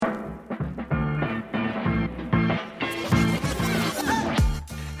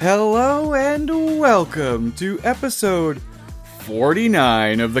Hello and welcome to episode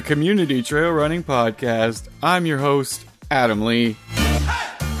 49 of the Community Trail Running Podcast. I'm your host, Adam Lee.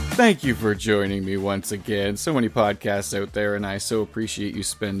 Thank you for joining me once again. So many podcasts out there, and I so appreciate you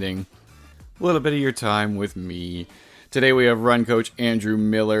spending a little bit of your time with me. Today we have run coach Andrew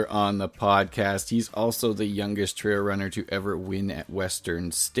Miller on the podcast. He's also the youngest trail runner to ever win at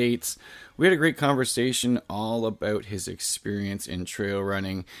Western States. We had a great conversation all about his experience in trail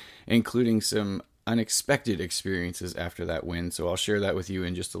running, including some unexpected experiences after that win. So I'll share that with you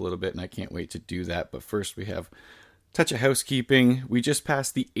in just a little bit, and I can't wait to do that. But first we have touch of housekeeping. We just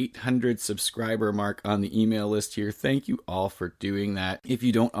passed the 800 subscriber mark on the email list here. Thank you all for doing that. If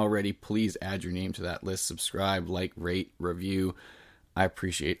you don't already, please add your name to that list. Subscribe, like, rate, review. I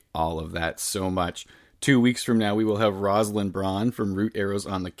appreciate all of that so much. 2 weeks from now, we will have Rosalind Braun from Route Arrows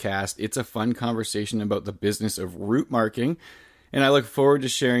on the cast. It's a fun conversation about the business of route marking, and I look forward to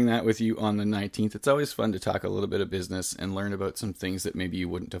sharing that with you on the 19th. It's always fun to talk a little bit of business and learn about some things that maybe you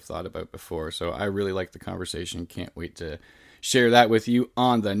wouldn't have thought about before. So I really like the conversation. Can't wait to share that with you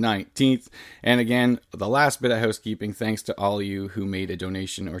on the 19th. And again, the last bit of housekeeping, thanks to all of you who made a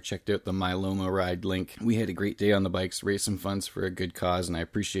donation or checked out the Myloma Ride link. We had a great day on the bikes, raised some funds for a good cause, and I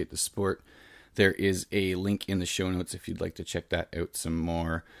appreciate the support. There is a link in the show notes if you'd like to check that out some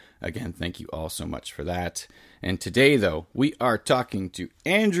more. Again, thank you all so much for that. And today, though, we are talking to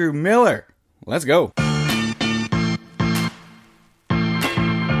Andrew Miller. Let's go.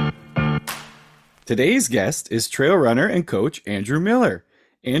 Today's guest is trail runner and coach Andrew Miller.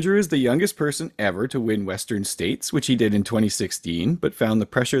 Andrew is the youngest person ever to win Western States, which he did in 2016, but found the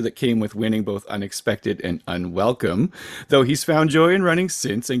pressure that came with winning both unexpected and unwelcome. Though he's found joy in running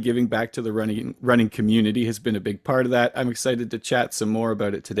since, and giving back to the running community has been a big part of that. I'm excited to chat some more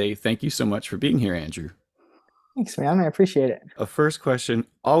about it today. Thank you so much for being here, Andrew. Thanks, man. I appreciate it. A first question,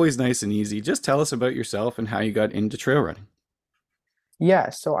 always nice and easy. Just tell us about yourself and how you got into trail running. Yeah,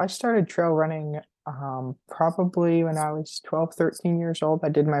 so I started trail running probably when I was 12, 13 years old. I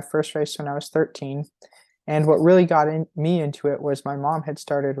did my first race when I was 13. And what really got me into it was my mom had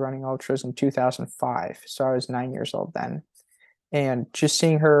started running ultras in 2005. So I was 9 years old then. And just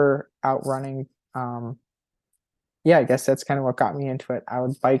seeing her out running, I guess that's kind of what got me into it. I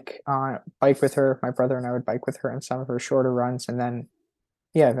would bike with her. My brother and I would bike with her on some of her shorter runs. And then,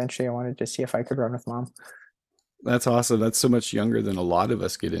 eventually I wanted to see if I could run with mom. That's awesome. That's so much younger than a lot of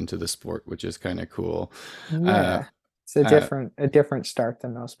us get into the sport, which is kind of cool. Yeah, it's a different start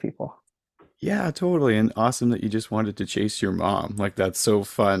than most people. Yeah, totally. And awesome that you just wanted to chase your mom. Like, that's so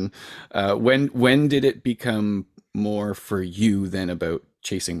fun. When did it become more for you than about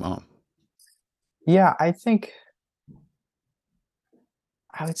chasing mom? Yeah, I think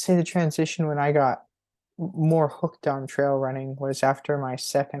I would say the transition when I got more hooked on trail running was after my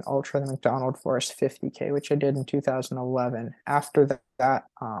second ultra, the McDonald Forest 50K, which I did in 2011. After that,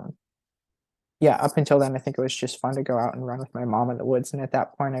 up until then, I think it was just fun to go out and run with my mom in the woods. And at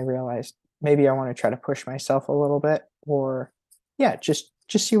that point, I realized maybe I want to try to push myself a little bit, or just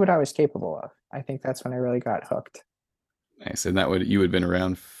see what I was capable of. I think that's when I really got hooked. Nice. And you would have been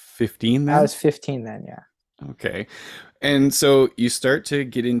around 15 then? I was 15 then, yeah. Okay. And so you start to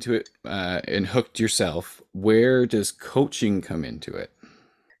get into it and hooked yourself. Where does coaching come into it?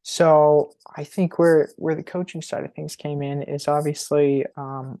 So I think where the coaching side of things came in is obviously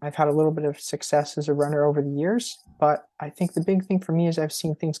I've had a little bit of success as a runner over the years, but I think the big thing for me is I've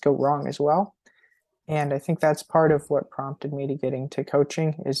seen things go wrong as well. And I think that's part of what prompted me to get into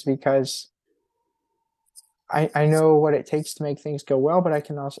coaching, is because I know what it takes to make things go well, but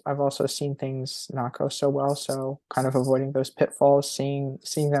I've also seen things not go so well. So kind of avoiding those pitfalls, seeing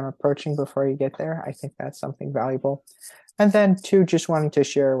them approaching before you get there, I think that's something valuable. And then two, just wanting to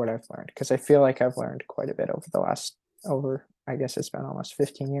share what I've learned, because I feel like I've learned quite a bit I guess it's been almost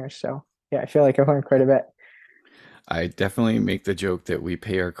 15 years. So yeah, I feel like I've learned quite a bit. I definitely make the joke that we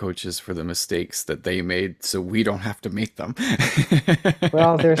pay our coaches for the mistakes that they made so we don't have to make them.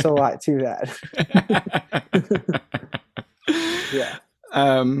 Well, there's a lot to that. Yeah.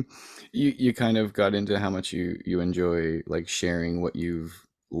 You kind of got into how much you enjoy like sharing what you've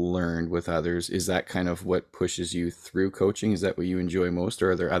learned with others. Is that kind of what pushes you through coaching? Is that what you enjoy most,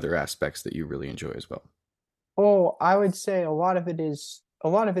 or are there other aspects that you really enjoy as well? Oh, I would say a lot of it is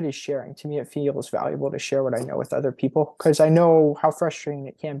sharing. To me, it feels valuable to share what I know with other people, because I know how frustrating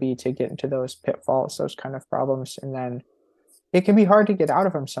it can be to get into those pitfalls, those kind of problems, and then it can be hard to get out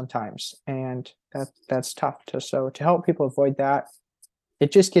of them sometimes, and that's tough. So to help people avoid that,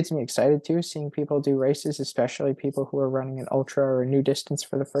 it just gets me excited too, seeing people do races, especially people who are running an ultra or a new distance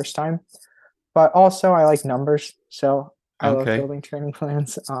for the first time. But also I like numbers. So I love Okay. building training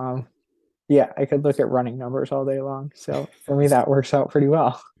plans. Yeah, I could look at running numbers all day long. So for me, that works out pretty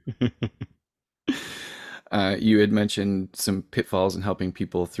well. You had mentioned some pitfalls and helping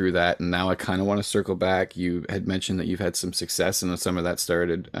people through that, and now I kind of want to circle back. You had mentioned that you've had some success, and some of that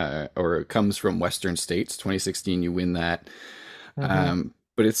started, or it comes from Western States. 2016, you win that. Hmm.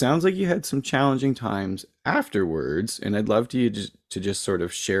 But it sounds like you had some challenging times afterwards, and I'd love to just sort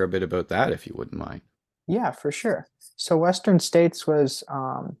of share a bit about that if you wouldn't mind. Yeah, for sure. So Western States was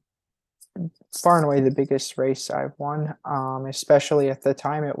far and away the biggest race I've won. Especially at the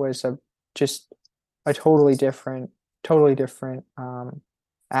time, it was just a totally different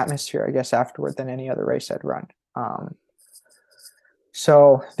atmosphere, I guess, afterward than any other race I'd run.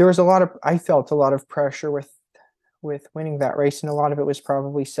 So there was I felt a lot of pressure with winning that race, and a lot of it was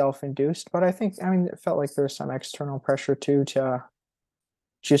probably self-induced. But I mean, it felt like there was some external pressure too to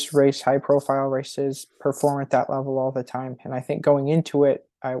just race high-profile races, perform at that level all the time. And I think going into it,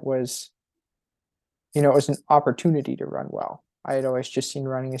 it was an opportunity to run well. I had always just seen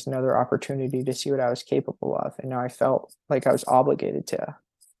running as another opportunity to see what I was capable of. And now I felt like I was obligated to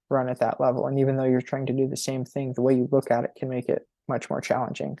run at that level. And even though you're trying to do the same thing, the way you look at it can make it much more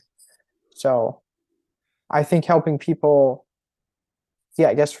challenging. So I think helping people, yeah,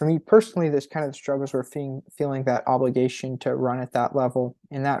 I guess for me personally, this kind of struggles were feeling that obligation to run at that level.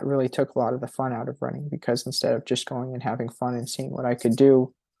 And that really took a lot of the fun out of running because instead of just going and having fun and seeing what I could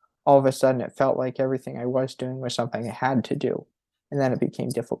do, all of a sudden it felt like everything I was doing was something I had to do. And then it became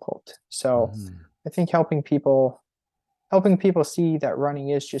difficult. So Mhm. I think helping people see that running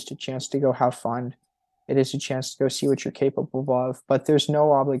is just a chance to go have fun. It is a chance to go see what you're capable of, but there's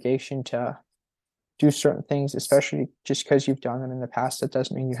no obligation to do certain things, especially just because you've done them in the past. That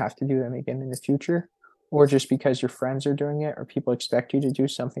doesn't mean you have to do them again in the future, or just because your friends are doing it or people expect you to do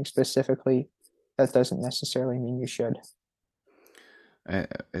something specifically. That doesn't necessarily mean you should.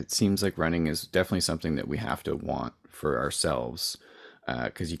 It seems like running is definitely something that we have to want for ourselves,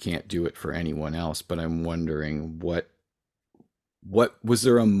 because you can't do it for anyone else. But I'm wondering what was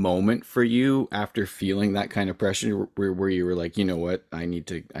there a moment for you after feeling that kind of pressure where you were like, you know what, I need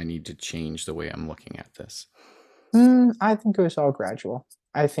to change the way I'm looking at this. I think it was all gradual.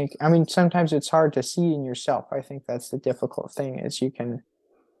 I mean, sometimes it's hard to see in yourself. I think that's the difficult thing is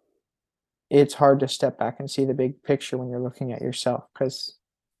it's hard to step back and see the big picture when you're looking at yourself because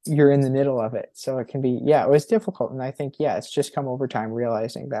you're in the middle of it. So it can be, yeah, it was difficult. And I think, yeah, it's just come over time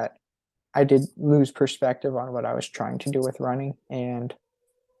realizing that I did lose perspective on what I was trying to do with running and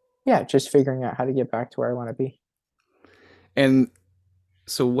yeah, just figuring out how to get back to where I want to be. And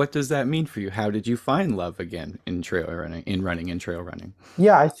so what does that mean for you? How did you find love again in trail running?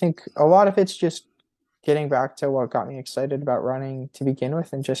 Yeah, I think a lot of it's just getting back to what got me excited about running to begin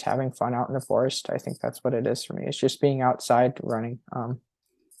with and just having fun out in the forest. I think that's what it is for me. It's just being outside running.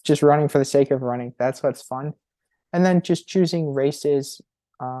 Just running for the sake of running. That's what's fun. And then just choosing races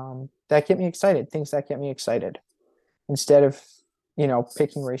that get me excited, things that get me excited instead of,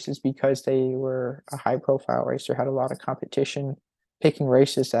 picking races because they were a high profile race or had a lot of competition, picking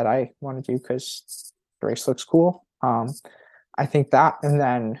races that I want to do because the race looks cool. I think that, and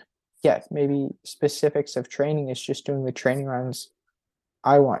then, yeah, maybe specifics of training is just doing the training runs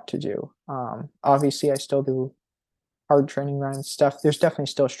I want to do. Obviously, I still do hard training runs stuff. There's definitely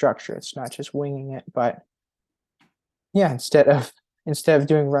still structure. It's not just winging it, but yeah, instead of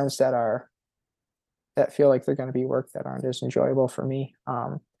doing runs that feel like they're going to be work that aren't as enjoyable for me,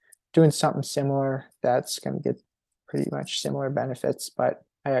 doing something similar that's going to get pretty much similar benefits, but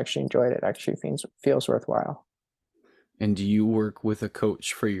I actually enjoyed it. Actually feels worthwhile. And do you work with a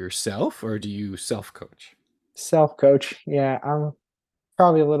coach for yourself or do you self coach? Self coach, yeah, I'm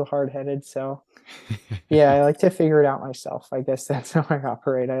probably a little hard headed, so yeah, I like to figure it out myself. I guess that's how I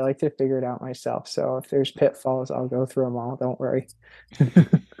operate. I like to figure it out myself. So if there's pitfalls, I'll go through them all. Don't worry.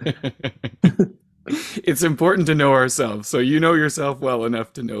 It's important to know ourselves. So you know yourself well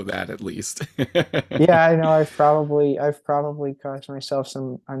enough to know that at least. Yeah, I know I've probably caused myself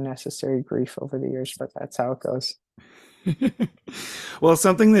some unnecessary grief over the years, but that's how it goes. Well,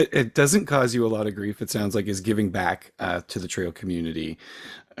 something that it doesn't cause you a lot of grief, it sounds like, is giving back to the trail community.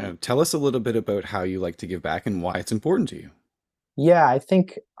 Tell us a little bit about how you like to give back and why it's important to you. Yeah, I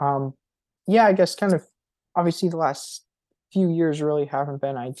think yeah, I guess kind of obviously the last few years really haven't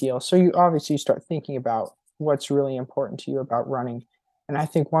been ideal. So you obviously start thinking about what's really important to you about running. And I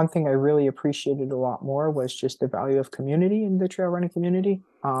think one thing I really appreciated a lot more was just the value of community in the trail running community,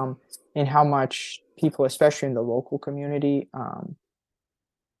 and how much people, especially in the local community,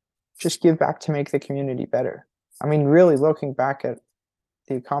 just give back to make the community better. I mean, really looking back at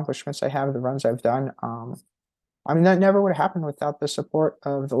the accomplishments I have, the runs I've done, I mean, that never would have happened without the support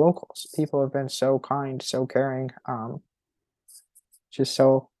of the locals. People have been so kind, so caring, just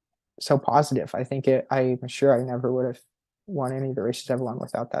so positive. I'm sure I never would have won any of the races I've won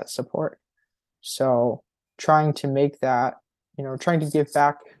without that support. So trying to make that, trying to give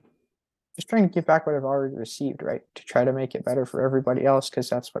back, just trying to give back what I've already received, right? To try to make it better for everybody else, because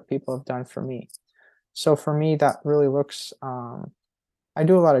that's what people have done for me. So for me, that really looks, I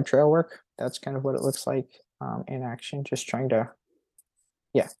do a lot of trail work. That's kind of what it looks like in action, just trying to,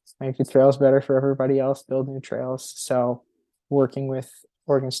 yeah, make the trails better for everybody else, build new trails. So working with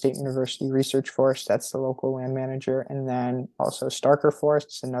Oregon State University Research Forest, that's the local land manager, and then also Starker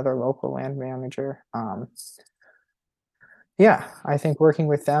Forests, another local land manager. Yeah, I think working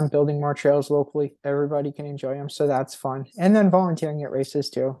with them, building more trails locally, everybody can enjoy them, so that's fun. And then volunteering at races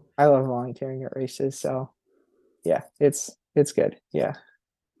too. I love volunteering at races, so yeah, it's good. Yeah.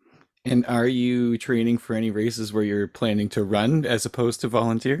 And are you training for any races where you're planning to run as opposed to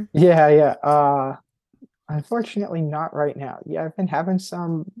volunteer? Yeah. Unfortunately, not right now. Yeah, I've been having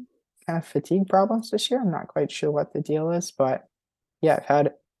some kind of fatigue problems this year. I'm not quite sure what the deal is, but yeah, I've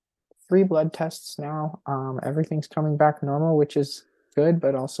had 3 blood tests now. Everything's coming back normal, which is good,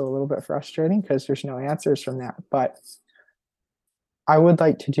 but also a little bit frustrating because there's no answers from that. But I would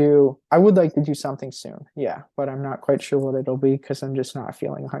like to do something soon. Yeah, but I'm not quite sure what it'll be because I'm just not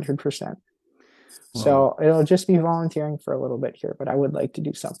feeling 100%. Well, So it'll just be volunteering for a little bit here, but I would like to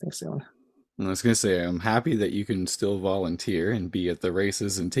do something soon. I was going to say, I'm happy that you can still volunteer and be at the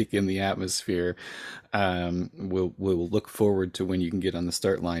races and take in the atmosphere. We'll look forward to when you can get on the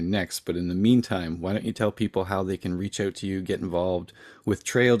start line next. But in the meantime, why don't you tell people how they can reach out to you, get involved with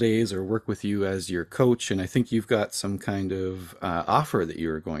trail days, or work with you as your coach? And I think you've got some kind of offer that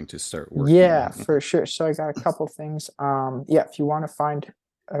you're going to start working Yeah, on. for sure. So I got a couple things. Yeah, if you want to find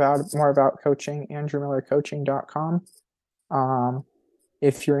more about coaching, andrewmillercoaching.com.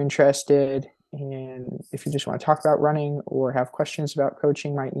 If you're interested in, if you just want to talk about running or have questions about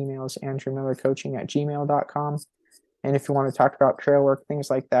coaching, my email is andrewmillercoaching@gmail.com. And if you want to talk about trail work, things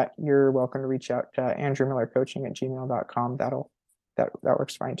like that, you're welcome to reach out to andrewmillercoaching@gmail.com. That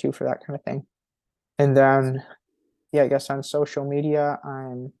works fine too for that kind of thing. And then, yeah, I guess on social media,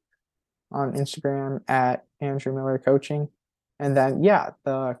 I'm on Instagram at Andrew Miller Coaching. And then, yeah,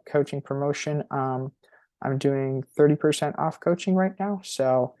 the coaching promotion, I'm doing 30% off coaching right now.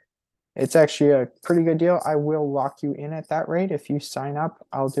 So it's actually a pretty good deal. I will lock you in at that rate. If you sign up,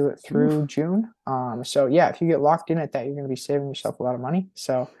 I'll do it through June. So yeah, if you get locked in at that, you're going to be saving yourself a lot of money.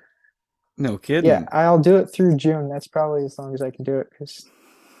 So No yeah, kidding. I'll do it through June. That's probably as long as I can do it because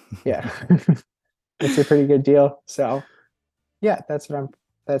yeah, it's a pretty good deal. So yeah, that's the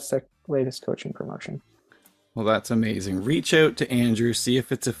latest coaching promotion. Well, that's amazing. Reach out to Andrew, see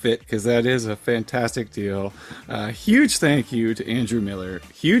if it's a fit, because that is a fantastic deal. Huge thank you to Andrew Miller.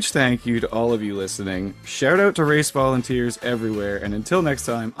 Huge thank you to all of you listening. Shout out to race volunteers everywhere. And until next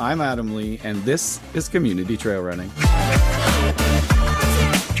time, I'm Adam Lee, and this is Community Trail Running.